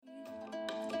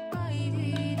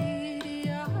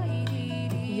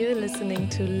You're listening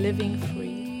to Living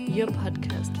Free, your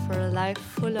podcast for a life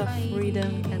full of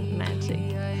freedom and magic.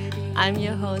 I'm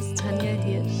your host, Tanja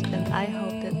Hirsch, and I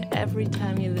hope that every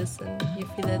time you listen, you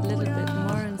feel a little bit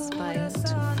more inspired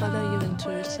to follow your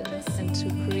intuition and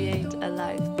to create a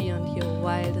life beyond your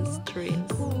wildest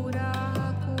dreams.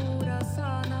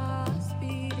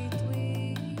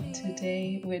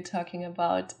 Today we're talking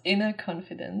about inner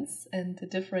confidence and the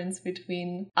difference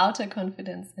between outer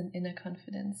confidence and inner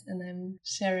confidence. And I'm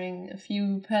sharing a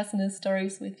few personal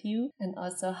stories with you and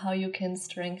also how you can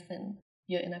strengthen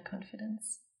your inner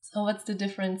confidence. So what's the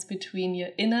difference between your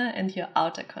inner and your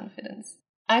outer confidence?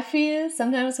 I feel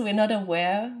sometimes we're not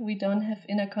aware we don't have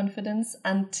inner confidence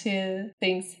until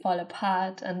things fall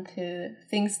apart, until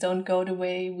things don't go the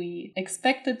way we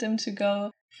expected them to go.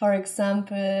 For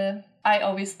example, I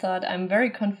always thought I'm very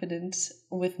confident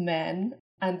with men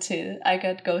until I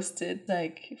got ghosted.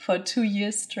 Like for 2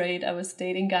 years straight, I was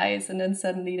dating guys and then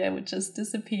suddenly they would just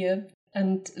disappear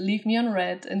and leave me on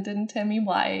red and didn't tell me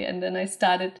why. And then I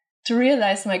started to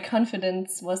realize my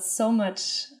confidence was so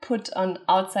much put on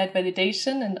outside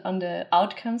validation and on the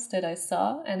outcomes that I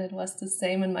saw. And it was the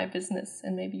same in my business.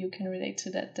 And maybe you can relate to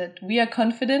that we are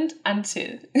confident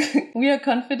until we are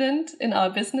confident in our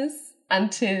business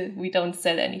until we don't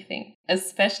sell anything.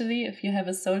 Especially if you have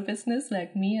a soul business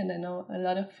like me, and I know a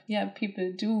lot of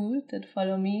people do that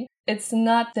follow me. It's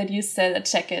not that you sell a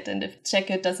jacket and if the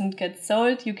jacket doesn't get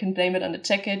sold, you can blame it on the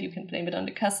jacket, you can blame it on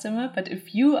the customer. But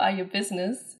if you are your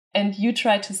business and you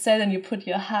try to sell and you put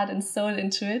your heart and soul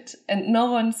into it and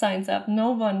no one signs up,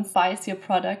 no one buys your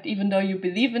product, even though you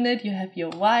believe in it, you have your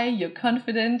why, you're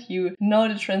confident, you know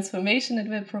the transformation it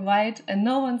will provide, and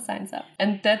no one signs up.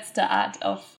 And that's the art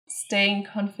of staying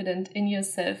confident in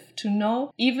yourself, to know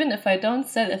even if I don't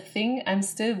sell a thing, I'm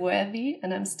still worthy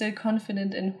and I'm still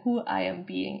confident in who I am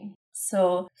being.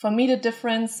 So for me, the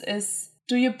difference is,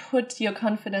 do you put your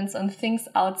confidence on things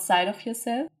outside of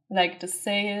yourself? Like the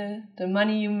sale, the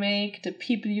money you make, the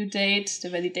people you date, the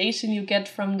validation you get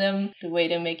from them, the way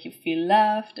they make you feel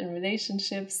loved in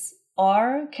relationships?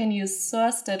 Or can you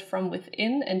source that from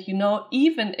within and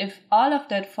even if all of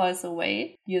that falls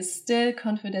away, you're still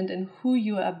confident in who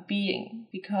you are being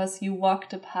because you walk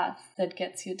the path that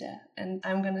gets you there. And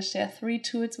I'm going to share 3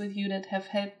 tools with you that have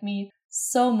helped me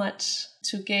so much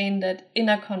to gain that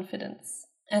inner confidence.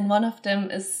 And one of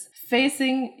them is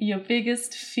facing your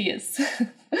biggest fears.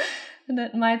 And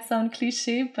that might sound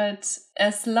cliche, but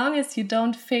as long as you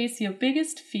don't face your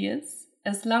biggest fears,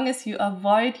 as long as you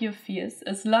avoid your fears,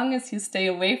 as long as you stay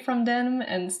away from them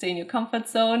and stay in your comfort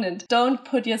zone and don't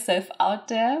put yourself out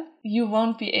there, you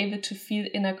won't be able to feel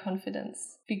inner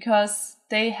confidence because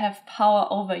they have power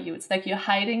over you. It's like you're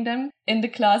hiding them in the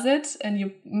closet and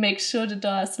you make sure the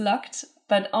door is locked,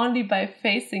 but only by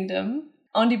facing them,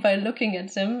 only by looking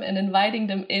at them and inviting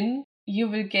them in, you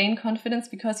will gain confidence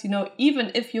because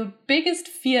even if your biggest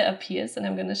fear appears, and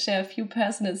I'm going to share a few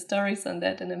personal stories on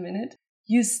that in a minute,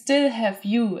 you still have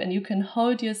you and you can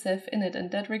hold yourself in it.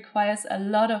 And that requires a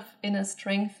lot of inner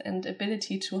strength and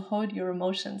ability to hold your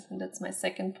emotions. And that's my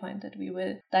second point that we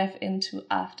will dive into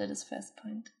after this first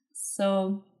point.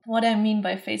 So what I mean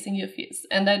by facing your fears.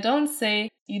 And I don't say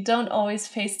you don't always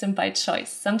face them by choice.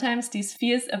 Sometimes these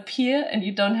fears appear and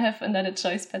you don't have another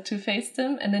choice but to face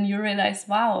them. And then you realize,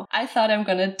 wow, I thought I'm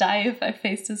going to die if I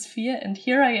face this fear. And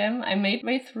here I am. I made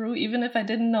my way through, even if I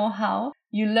didn't know how.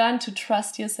 You learn to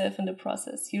trust yourself in the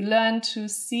process. You learn to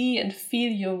see and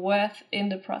feel your worth in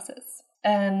the process.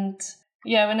 And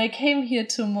when I came here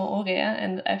to Moorea,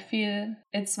 and I feel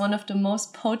it's one of the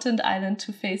most potent islands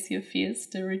to face your fears.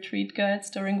 The retreat girls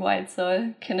during Wild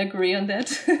Soul can agree on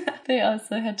that. They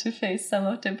also had to face some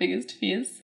of their biggest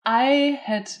fears. I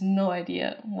had no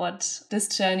idea what this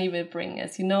journey will bring.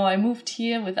 As you know, I moved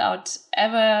here without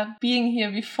ever being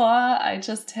here before. I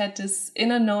just had this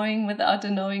inner knowing without the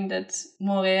knowing that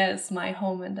Moorea is my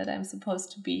home and that I'm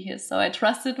supposed to be here. So I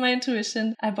trusted my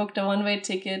intuition. I booked a one-way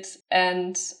ticket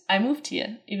and I moved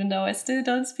here, even though I still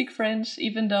don't speak French,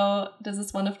 even though this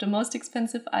is one of the most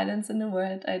expensive islands in the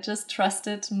world. I just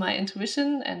trusted my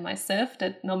intuition and myself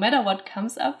that no matter what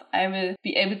comes up, I will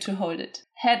be able to hold it.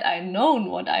 Had I known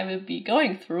what I will be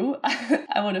going through,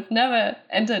 I would have never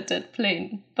entered that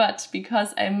plane. But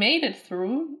because I made it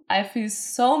through, I feel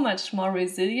so much more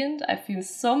resilient. I feel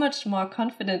so much more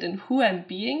confident in who I'm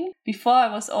being. Before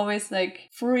I was always like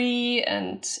free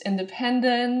and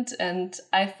independent and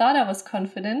I thought I was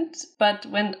confident. But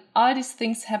when all these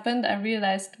things happened, I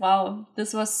realized, wow,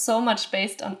 this was so much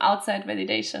based on outside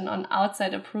validation, on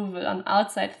outside approval, on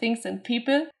outside things and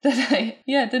people that I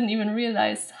didn't even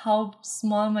realize how small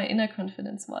small my inner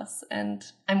confidence was. And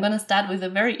I'm going to start with a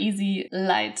very easy,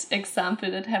 light example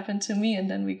that happened to me,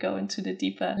 and then we go into the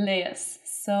deeper layers.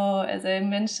 So as I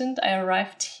mentioned, I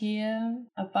arrived here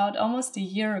about almost a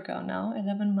year ago now,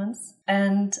 11 months.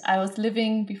 And I was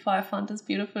living, before I found this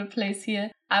beautiful place here,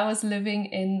 I was living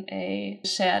in a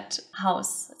shared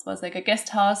house. It was like a guest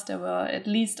house. There were at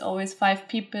least always 5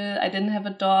 people. I didn't have a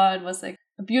door. It was like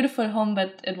a beautiful home,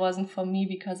 but it wasn't for me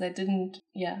because I didn't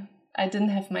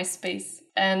have my space.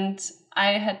 And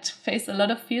I had to face a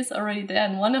lot of fears already there.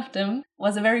 And one of them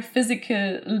was a very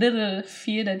physical little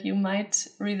fear that you might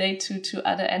relate to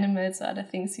other animals or other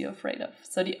things you're afraid of.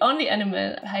 So the only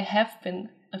animal I have been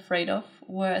afraid of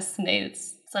were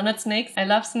snails. So not snakes. I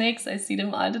love snakes. I see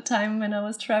them all the time when I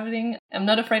was traveling. I'm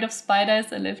not afraid of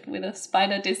spiders. I lived with a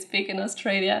spider this big in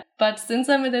Australia. But since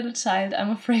I'm a little child,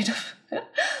 I'm afraid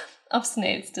of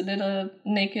snails, the little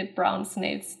naked brown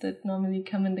snails that normally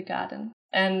come in the garden.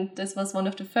 And this was one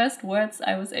of the first words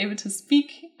I was able to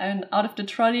speak. And out of the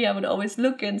trolley, I would always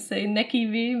look and say "Necki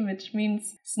weh," which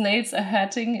means snails are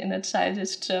hurting in a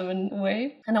childish German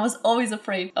way. And I was always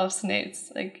afraid of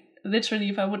snails. Like literally,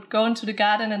 if I would go into the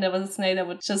garden and there was a snail, I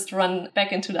would just run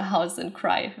back into the house and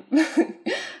cry.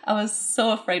 I was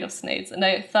so afraid of snails. And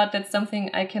I thought that's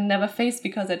something I can never face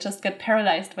because I just get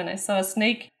paralyzed when I saw a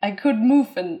snake. I could move,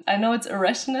 and I know it's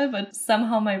irrational, but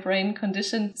somehow my brain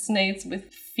conditioned snails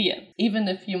with fear. Even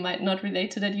if you might not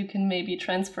relate to that, you can maybe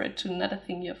transfer it to another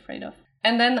thing you're afraid of.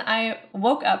 And then I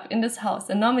woke up in this house,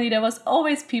 and normally there was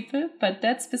always people, but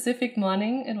that specific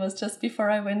morning, it was just before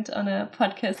I went on a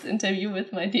podcast interview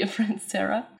with my dear friend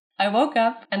Sarah. I woke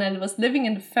up and I was living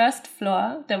in the first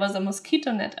floor. There was a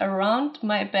mosquito net around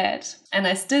my bed, and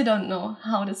I still don't know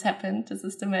how this happened. This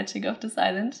is the magic of this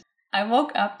island. I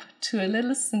woke up to a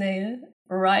little snail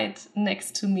right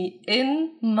next to me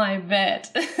in my bed.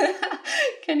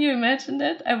 Can you imagine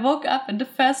that? I woke up and the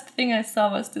first thing I saw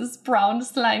was this brown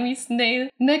slimy snail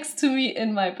next to me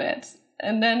in my bed.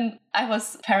 And then I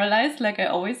was paralyzed like I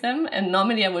always am. And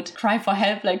normally I would cry for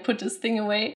help, like put this thing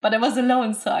away. But I was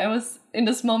alone. So I was in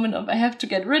this moment of I have to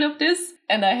get rid of this.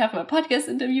 And I have my podcast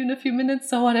interview in a few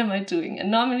minutes. So what am I doing? And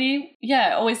normally,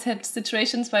 I always had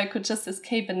situations where I could just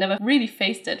escape and never really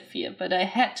face that fear. But I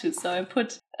had to. So I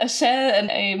put a shell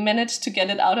and I managed to get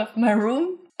it out of my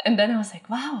room. And then I was like,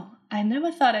 wow, I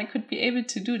never thought I could be able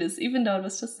to do this, even though it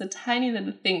was just a tiny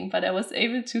little thing. But I was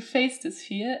able to face this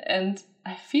fear, and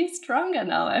I feel stronger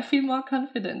now. I feel more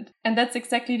confident. And that's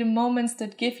exactly the moments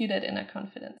that give you that inner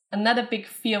confidence. Another big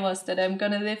fear was that I'm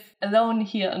going to live alone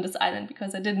here on this island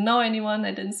because I didn't know anyone.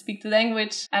 I didn't speak the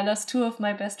language. I lost 2 of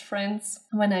my best friends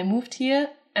when I moved here.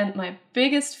 And my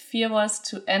biggest fear was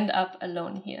to end up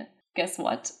alone here. Guess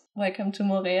what? Welcome to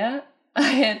Moorea. I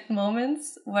had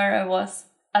moments where I was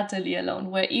utterly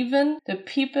alone, where even the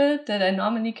people that I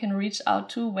normally can reach out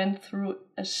to went through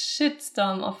a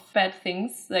shitstorm of bad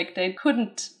things. Like they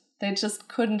just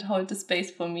couldn't hold the space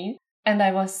for me. And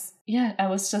I was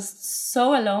just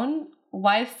so alone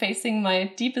while facing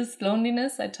my deepest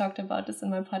loneliness. I talked about this in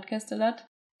my podcast a lot.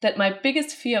 That my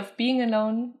biggest fear of being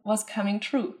alone was coming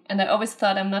true. And I always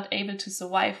thought I'm not able to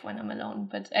survive when I'm alone.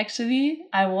 But actually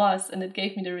I was, and it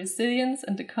gave me the resilience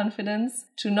and the confidence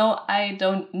to know I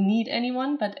don't need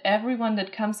anyone, but everyone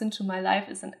that comes into my life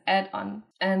is an add-on.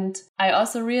 And I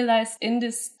also realized in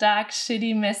this dark,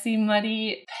 shitty, messy,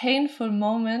 muddy, painful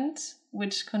moment,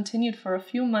 which continued for a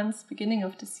few months beginning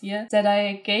of this year, that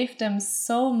I gave them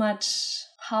so much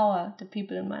power, the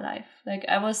people in my life. Like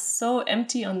I was so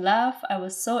empty on love. I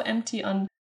was so empty on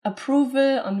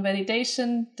approval, on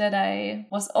validation, that I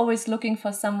was always looking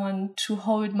for someone to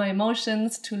hold my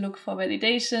emotions, to look for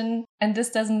validation. And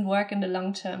this doesn't work in the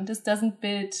long term. This doesn't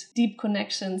build deep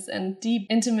connections and deep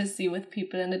intimacy with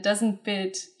people. And it doesn't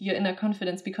build your inner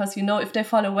confidence because, if they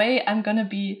fall away, I'm going to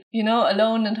be,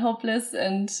 alone and hopeless.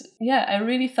 And I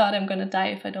really thought I'm going to die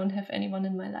if I don't have anyone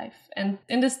in my life. And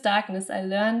in this darkness, I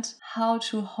learned how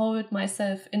to hold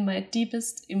myself in my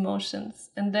deepest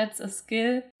emotions. And that's a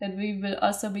skill that we will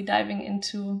also be diving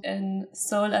into in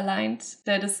Soul Aligned.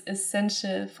 That is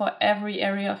essential for every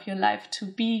area of your life, to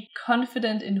be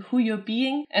confident in who you're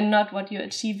being and not what you're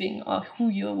achieving or who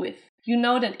you're with. You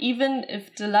know that even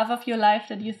if the love of your life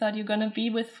that you thought you're going to be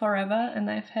with forever, and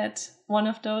I've had one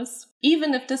of those,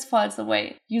 even if this falls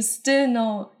away, you still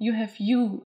know you have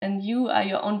you, and you are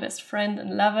your own best friend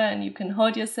and lover, and you can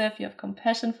hold yourself, you have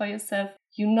compassion for yourself.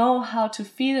 You know how to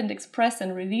feel and express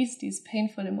and release these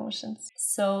painful emotions.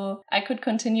 So I could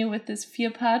continue with this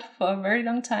fear part for a very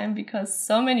long time because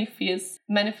so many fears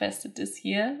manifested this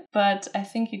year. But I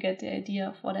think you get the idea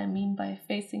of what I mean by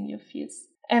facing your fears.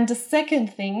 And the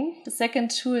second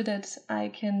tool that I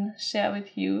can share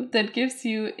with you that gives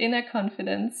you inner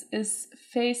confidence is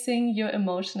facing your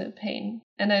emotional pain.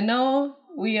 And I know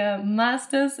we are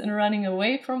masters in running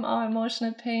away from our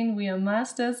emotional pain. We are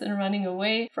masters in running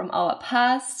away from our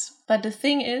past. But the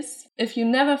thing is, if you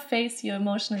never face your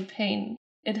emotional pain,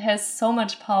 it has so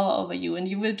much power over you, and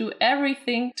you will do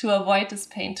everything to avoid this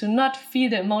pain, to not feel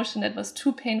the emotion that was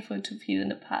too painful to feel in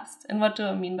the past. And what do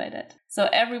I mean by that? So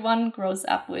everyone grows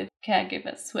up with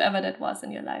caregivers, whoever that was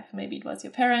in your life. Maybe it was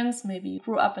your parents, maybe you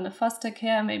grew up in a foster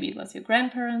care, maybe it was your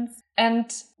grandparents.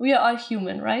 And we are all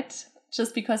human, right?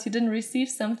 Just because you didn't receive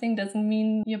something doesn't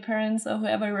mean your parents or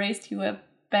whoever raised you were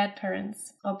bad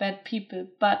parents or bad people.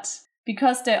 But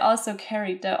because they also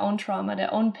carried their own trauma,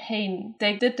 their own pain,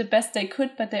 they did the best they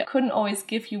could, but they couldn't always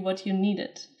give you what you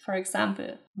needed. For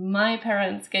example, my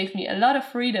parents gave me a lot of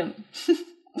freedom.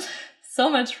 So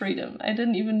much freedom. I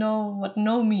didn't even know what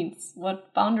no means,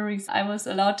 what boundaries. I was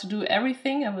allowed to do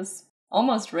everything. I was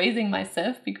almost raising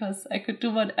myself because I could do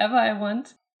whatever I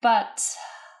want. But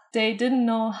they didn't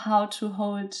know how to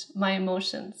hold my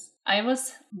emotions. I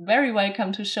was very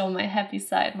welcome to show my happy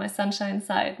side, my sunshine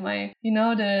side, my,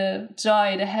 the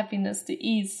joy, the happiness, the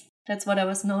ease. That's what I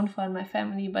was known for in my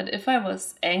family. But if I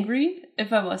was angry,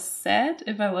 if I was sad,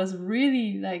 if I was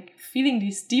really feeling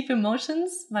these deep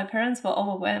emotions, my parents were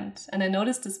overwhelmed. And I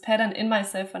noticed this pattern in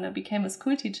myself when I became a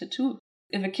school teacher too.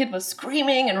 If a kid was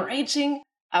screaming and raging,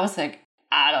 I was like,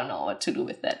 I don't know what to do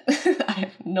with that. I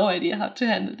have no idea how to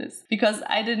handle this because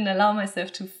I didn't allow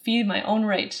myself to feel my own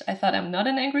rage. I thought I'm not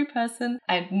an angry person.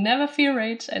 I'd never feel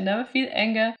rage. I never feel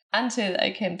anger until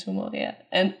I came to Moria.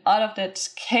 And all of that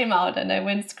came out and I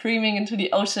went screaming into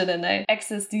the ocean and I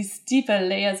accessed these deeper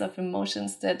layers of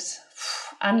emotions that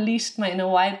unleashed my inner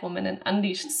wild woman and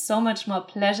unleashed so much more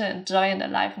pleasure and joy and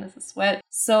aliveness as well.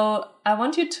 So I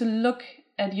want you to look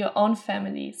at your own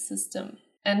family system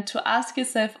and to ask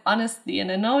yourself honestly.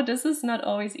 And I know this is not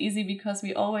always easy because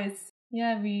we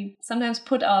sometimes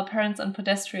put our parents on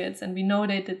pedestals and we know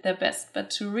they did their best. But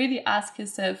to really ask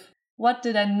yourself, what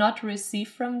did I not receive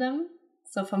from them?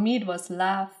 So for me, it was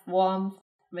love, warmth,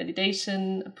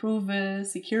 validation, approval,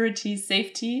 security,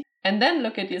 safety. And then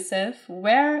look at yourself.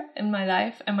 Where in my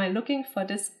life am I looking for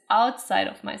this outside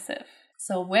of myself?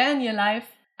 So where in your life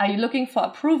are you looking for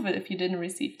approval if you didn't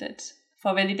receive it?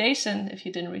 For validation if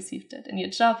you didn't receive that in your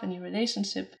job, in your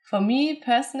relationship. For me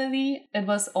personally, it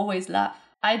was always love.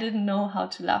 I didn't know how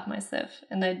to love myself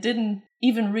and I didn't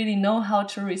even really know how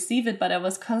to receive it, but I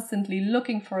was constantly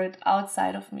looking for it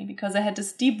outside of me because I had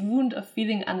this deep wound of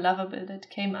feeling unlovable that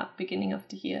came up beginning of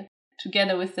the year,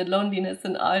 together with the loneliness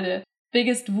and all the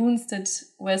biggest wounds that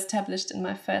were established in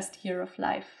my first year of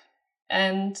life.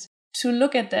 And to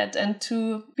look at that and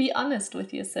to be honest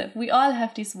with yourself. We all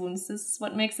have these wounds. This is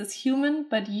what makes us human,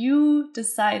 but you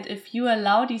decide if you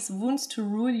allow these wounds to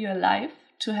rule your life,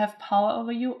 to have power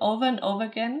over you over and over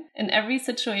again in every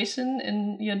situation,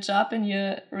 in your job, in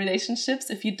your relationships.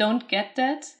 If you don't get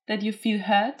that you feel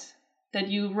hurt, that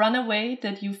you run away,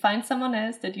 that you find someone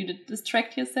else, that you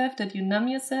distract yourself, that you numb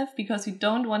yourself because you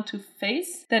don't want to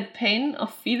face that pain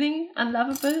of feeling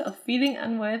unlovable, of feeling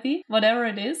unworthy, whatever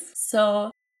it is.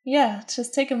 So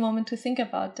just take a moment to think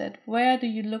about that. Where do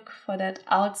you look for that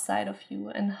outside of you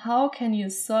and how can you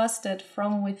source that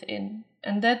from within?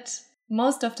 And that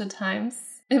most of the times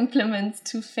implements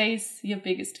to face your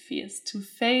biggest fears, to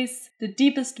face the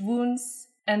deepest wounds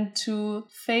and to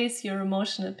face your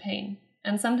emotional pain.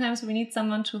 And sometimes we need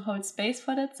someone to hold space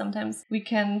for that. Sometimes we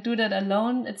can do that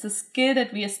alone. It's a skill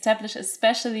that we establish,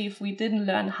 especially if we didn't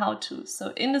learn how to.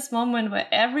 So in this moment where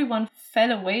everyone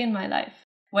fell away in my life,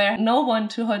 where no one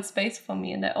to hold space for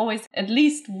me. And I always at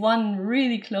least one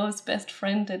really close best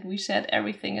friend that we shared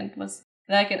everything and was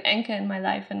like an anchor in my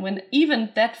life. And when even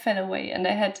that fell away and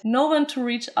I had no one to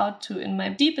reach out to in my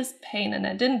deepest pain and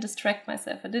I didn't distract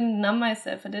myself, I didn't numb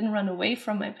myself, I didn't run away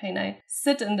from my pain, I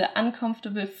sit in the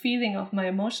uncomfortable feeling of my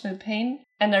emotional pain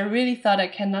and I really thought I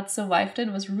cannot survive that.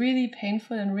 It was really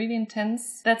painful and really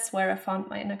intense. That's where I found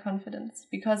my inner confidence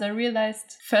because I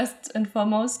realized first and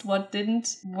foremost what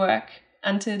didn't work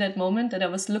until that moment, that I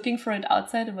was looking for it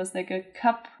outside. It was like a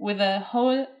cup with a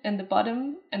hole in the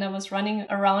bottom and I was running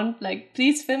around like,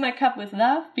 please fill my cup with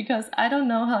love because I don't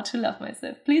know how to love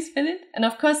myself. Please fill it. And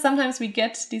of course, sometimes we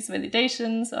get these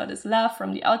validations or this love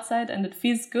from the outside and it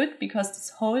feels good because this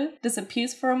hole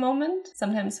disappears for a moment.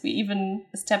 Sometimes we even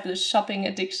establish shopping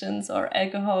addictions or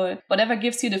alcohol, whatever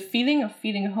gives you the feeling of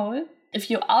feeling whole. If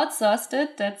you outsourced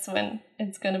it, that's when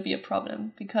it's going to be a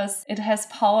problem, because it has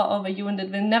power over you and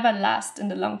it will never last in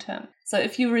the long term. So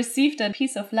if you receive that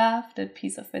piece of love, that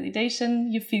piece of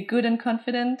validation, you feel good and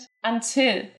confident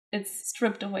until it's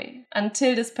stripped away,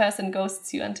 until this person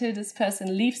ghosts you, until this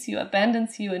person leaves you,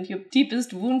 abandons you, and your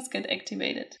deepest wounds get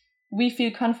activated. We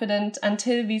feel confident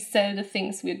until we sell the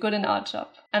things we're good in our job,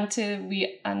 until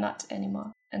we are not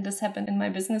anymore. And this happened in my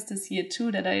business this year too,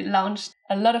 that I launched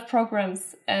a lot of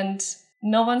programs and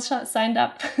no one signed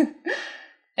up.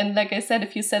 And like I said,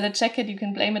 if you sell a jacket, you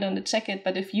can blame it on the jacket.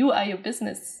 But if you are your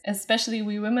business, especially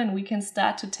we women, we can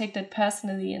start to take that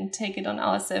personally and take it on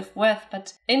our self-worth.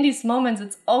 But in these moments,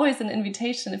 it's always an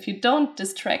invitation. If you don't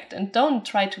distract and don't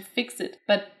try to fix it,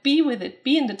 but be with it,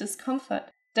 be in the discomfort,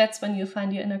 that's when you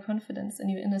find your inner confidence and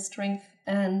your inner strength.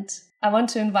 And I want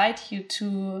to invite you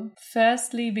to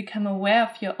firstly become aware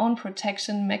of your own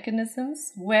protection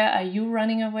mechanisms. Where are you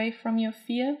running away from your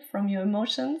fear, from your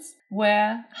emotions?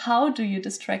 How do you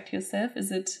distract yourself?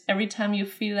 Is it every time you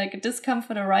feel like a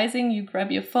discomfort arising, you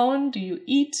grab your phone? Do you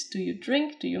eat? Do you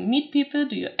drink? Do you meet people?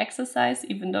 Do you exercise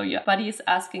even though your body is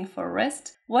asking for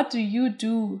rest? What do you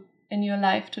do in your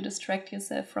life to distract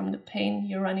yourself from the pain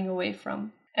you're running away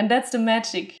from? And that's the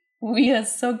magic. We are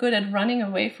so good at running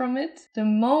away from it. The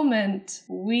moment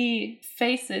we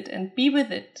face it and be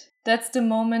with it, that's the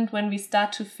moment when we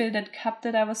start to fill that cup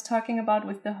that I was talking about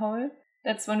with the hole.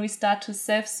 That's when we start to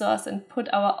self-source and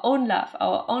put our own love,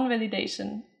 our own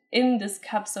validation in this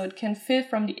cup so it can fill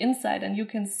from the inside and you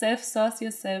can self-source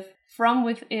yourself from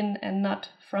within and not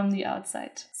from the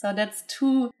outside. So that's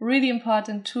 2 really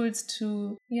important tools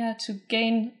to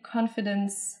gain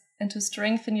confidence and to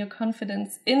strengthen your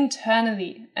confidence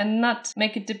internally and not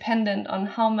make it dependent on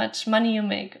how much money you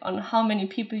make, on how many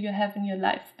people you have in your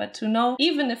life, but to know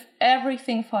even if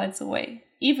everything falls away,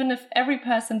 even if every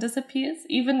person disappears,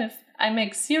 even if I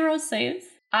make 0 sales,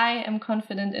 I am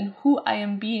confident in who I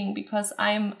am being because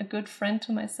I am a good friend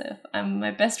to myself. I'm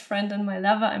my best friend and my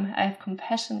lover. I have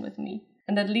compassion with me.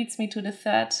 And that leads me to the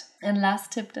 3rd and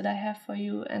last tip that I have for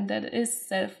you, and that is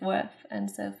self-worth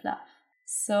and self-love.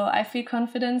 So I feel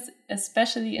confidence,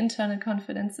 especially internal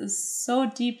confidence, is so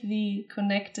deeply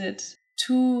connected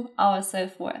to our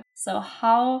self-worth. So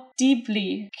how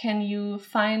deeply can you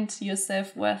find your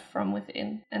self-worth from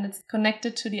within? And it's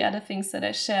connected to the other things that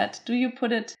I shared. Do you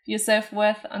put your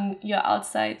self-worth on your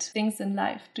outside things in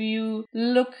life? Do you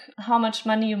look how much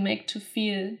money you make to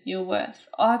feel your worth?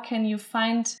 Or can you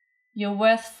find your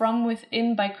worth from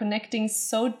within by connecting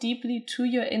so deeply to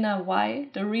your inner why,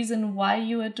 the reason why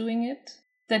you are doing it?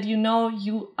 That you know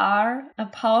you are a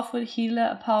powerful healer,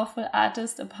 a powerful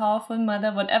artist, a powerful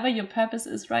mother, whatever your purpose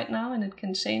is right now, and it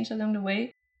can change along the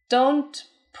way. Don't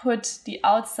put the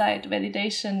outside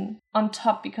validation on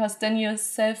top, because then your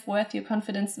self-worth, your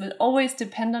confidence will always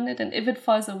depend on it. And if it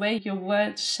falls away, your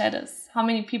world shatters. How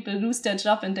many people lose their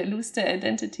job and they lose their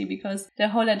identity because their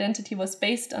whole identity was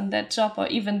based on that job or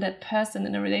even that person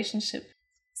in a relationship?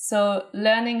 So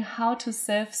learning how to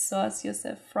self-source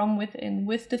yourself from within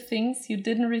with the things you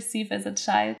didn't receive as a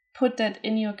child, put that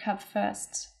in your cup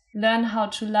first. Learn how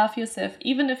to love yourself.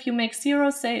 Even if you make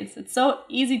 0 sales, it's so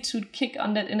easy to kick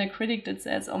on that inner critic that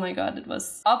says, oh my God, it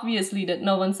was obviously that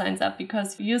no one signs up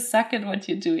because you suck at what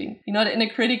you're doing. You know, the inner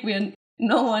critic,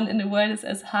 no one in the world is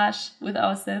as harsh with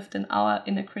ourselves than our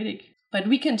inner critic. But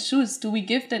we can choose, do we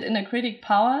give that inner critic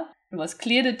power? It was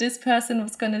clear that this person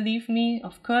was going to leave me.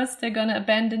 Of course, they're going to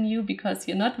abandon you because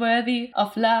you're not worthy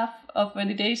of love, of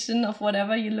validation, of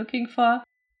whatever you're looking for.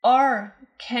 Or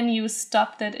can you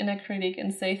stop that inner critic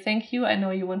and say, thank you, I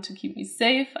know you want to keep me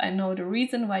safe. I know the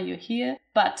reason why you're here,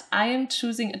 but I am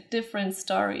choosing a different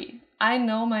story. I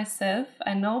know myself.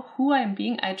 I know who I am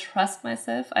being. I trust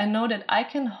myself. I know that I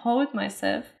can hold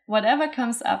myself. Whatever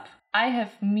comes up, I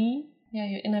have me. Yeah,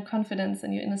 your inner confidence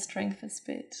and your inner strength is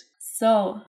built.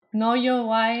 So know your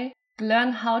why,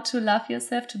 learn how to love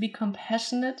yourself, to be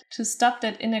compassionate, to stop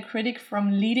that inner critic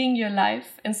from leading your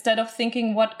life instead of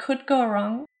thinking what could go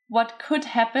wrong, what could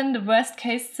happen, the worst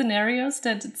case scenarios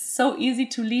that it's so easy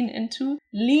to lean into.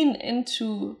 Lean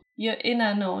into your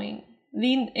inner knowing.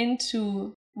 Lean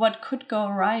into what could go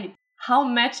right. How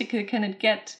magical can it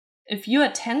get? If you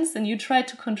are tense and you try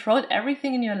to control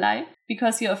everything in your life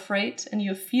because you're afraid and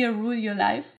your fear rule your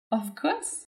life, of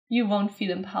course you won't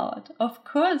feel empowered. Of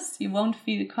course, you won't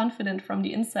feel confident from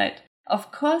the inside. Of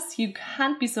course, you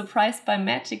can't be surprised by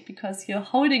magic because you're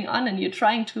holding on and you're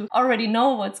trying to already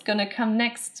know what's gonna come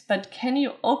next. But can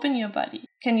you open your body?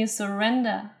 Can you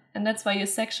surrender? And that's why your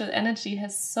sexual energy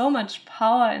has so much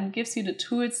power and gives you the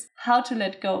tools how to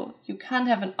let go. You can't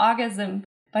have an orgasm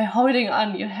by holding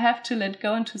on. You have to let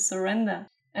go and to surrender.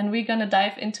 And we're gonna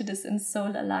dive into this in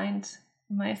Soul Aligned,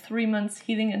 my 3 months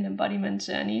healing and embodiment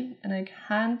journey. And I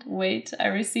can't wait. I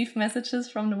receive messages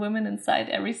from the women inside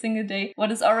every single day.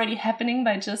 What is already happening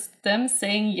by just them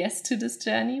saying yes to this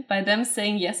journey, by them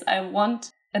saying, yes, I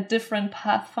want a different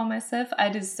path for myself. I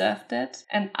deserve that.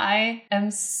 And I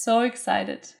am so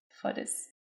excited for this.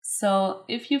 So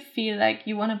if you feel like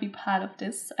you want to be part of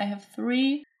this, I have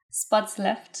 3 spots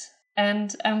left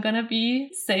and I'm going to be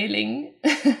sailing.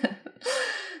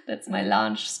 That's my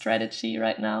launch strategy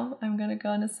right now. I'm going to go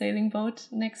on a sailing boat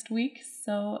next week.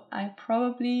 So I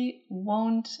probably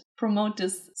won't promote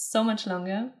this so much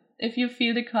longer. If you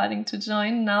feel the calling to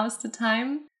join, now's the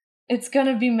time. It's going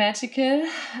to be magical.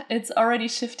 It's already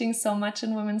shifting so much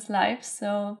in women's lives.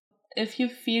 So if you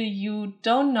feel you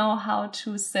don't know how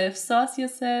to self-source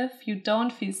yourself, you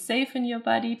don't feel safe in your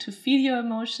body to feel your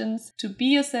emotions, to be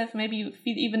yourself, maybe you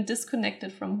feel even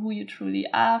disconnected from who you truly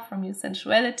are, from your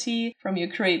sensuality, from your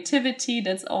creativity.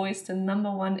 That's always the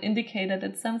number one indicator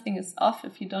that something is off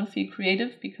if you don't feel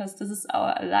creative, because this is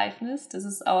our aliveness. This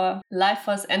is our life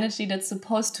force energy that's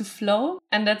supposed to flow.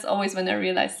 And that's always when I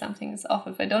realize something is off.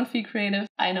 If I don't feel creative,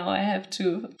 I know I have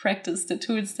to practice the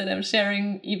tools that I'm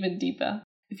sharing even deeper.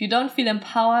 If you don't feel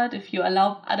empowered, if you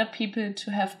allow other people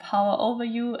to have power over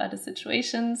you, other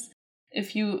situations,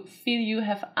 if you feel you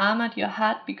have armored your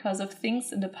heart because of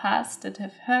things in the past that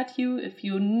have hurt you, if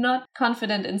you're not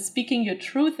confident in speaking your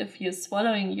truth, if you're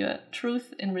swallowing your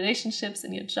truth in relationships,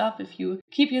 in your job, if you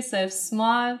keep yourself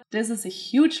small, this is a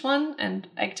huge one, and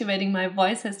activating my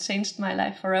voice has changed my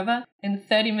life forever. In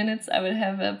 30 minutes, I will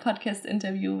have a podcast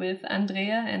interview with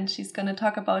Andrea, and she's going to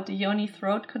talk about the yoni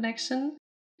throat connection.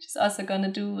 She's also going to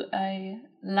do a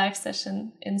live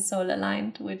session in Soul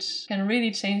Aligned, which can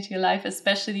really change your life,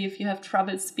 especially if you have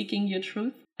trouble speaking your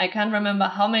truth. I can't remember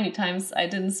how many times I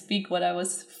didn't speak what I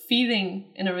was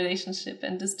feeling in a relationship,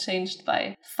 and this changed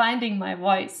by finding my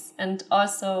voice and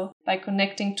also by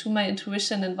connecting to my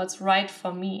intuition and what's right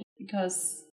for me.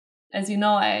 Because, as you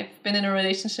know, I've been in a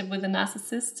relationship with a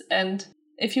narcissist, and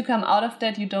if you come out of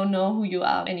that, you don't know who you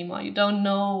are anymore. You don't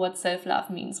know what self-love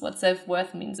means, what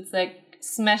self-worth means. It's like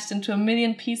smashed into a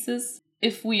million pieces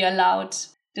if we allowed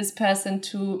this person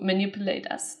to manipulate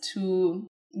us, to,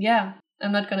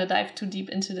 I'm not going to dive too deep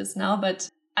into this now, but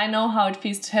I know how it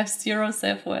feels to have zero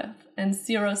self-worth and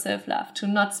zero self-love, to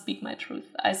not speak my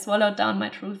truth. I swallowed down my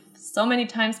truth so many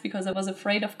times because I was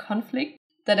afraid of conflict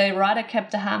that I rather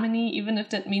kept the harmony, even if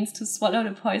that means to swallow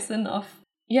the poison of,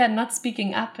 not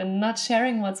speaking up and not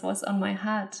sharing what was on my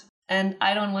heart. And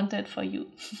I don't want that for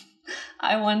you.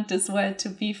 I want this world to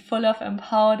be full of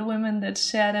empowered women that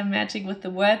share their magic with the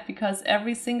world, because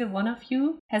every single one of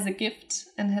you has a gift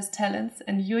and has talents,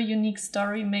 and your unique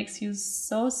story makes you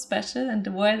so special, and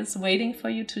the world is waiting for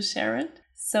you to share it.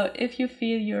 So if you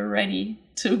feel you're ready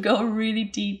to go really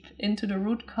deep into the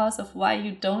root cause of why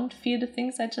you don't feel the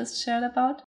things I just shared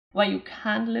about, why you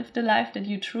can't live the life that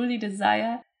you truly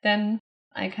desire, then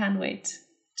I can't wait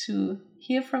to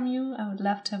hear from you. I would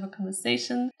love to have a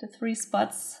conversation. The 3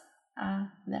 spots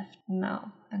are left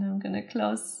now, and I'm gonna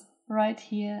close right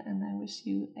here, and I wish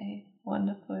you a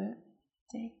wonderful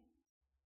day.